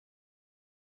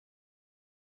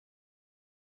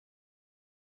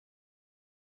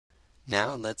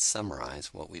Now let's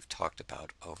summarize what we've talked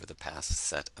about over the past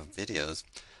set of videos.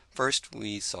 First,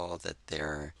 we saw that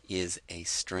there is a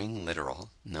string literal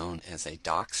known as a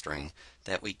docstring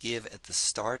that we give at the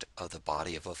start of the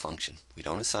body of a function. We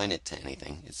don't assign it to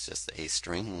anything, it's just a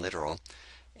string literal,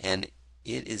 and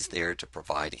it is there to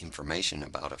provide information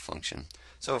about a function.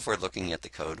 So if we're looking at the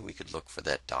code, we could look for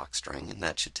that docstring, and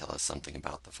that should tell us something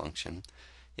about the function.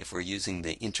 If we're using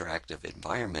the interactive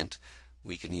environment,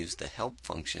 we can use the help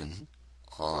function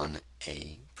on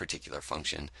a particular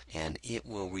function, and it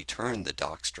will return the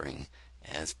docstring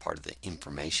as part of the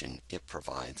information it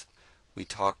provides. We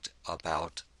talked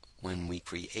about when we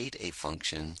create a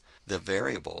function, the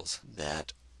variables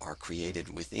that are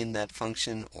created within that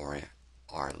function or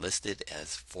are listed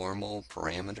as formal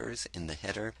parameters in the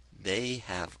header, they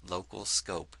have local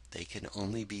scope. They can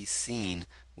only be seen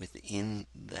within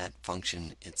that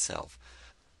function itself.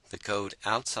 The code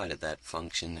outside of that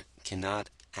function cannot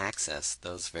access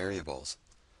those variables.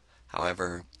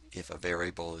 However, if a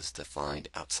variable is defined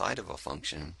outside of a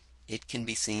function, it can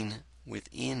be seen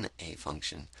within a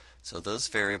function. So those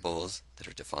variables that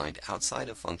are defined outside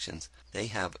of functions, they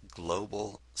have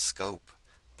global scope.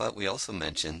 But we also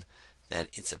mentioned that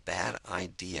it's a bad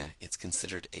idea, it's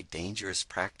considered a dangerous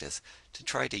practice to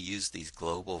try to use these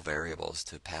global variables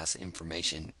to pass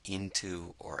information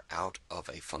into or out of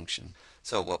a function.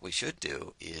 So what we should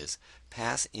do is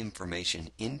pass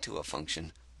information into a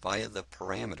function via the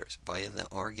parameters, via the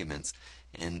arguments,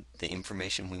 and the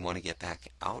information we want to get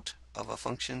back out of a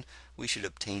function, we should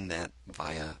obtain that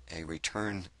via a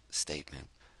return statement.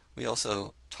 We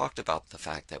also talked about the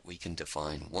fact that we can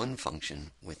define one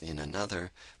function within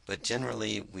another, but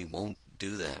generally we won't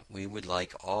do that. We would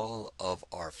like all of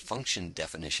our function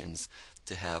definitions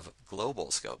to have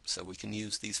global scope, so we can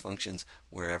use these functions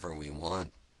wherever we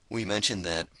want. We mentioned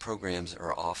that programs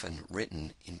are often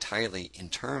written entirely in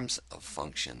terms of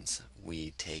functions.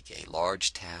 We take a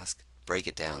large task, break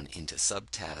it down into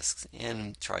subtasks,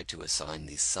 and try to assign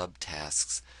these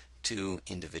subtasks to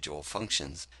individual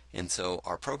functions. And so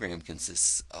our program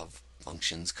consists of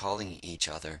functions calling each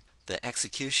other. The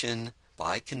execution,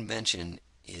 by convention,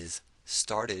 is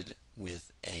started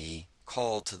with a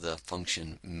call to the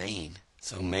function main.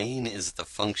 So main is the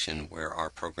function where our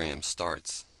program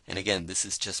starts. And again, this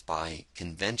is just by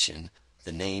convention.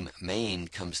 The name main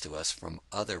comes to us from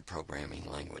other programming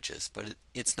languages, but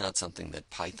it's not something that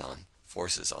Python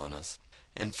forces on us.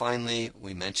 And finally,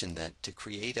 we mentioned that to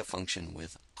create a function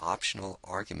with optional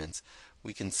arguments,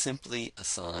 we can simply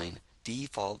assign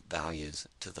default values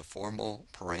to the formal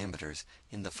parameters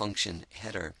in the function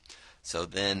header. So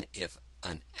then if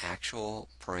an actual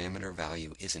parameter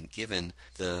value isn't given,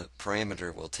 the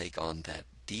parameter will take on that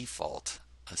default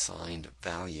assigned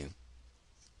value.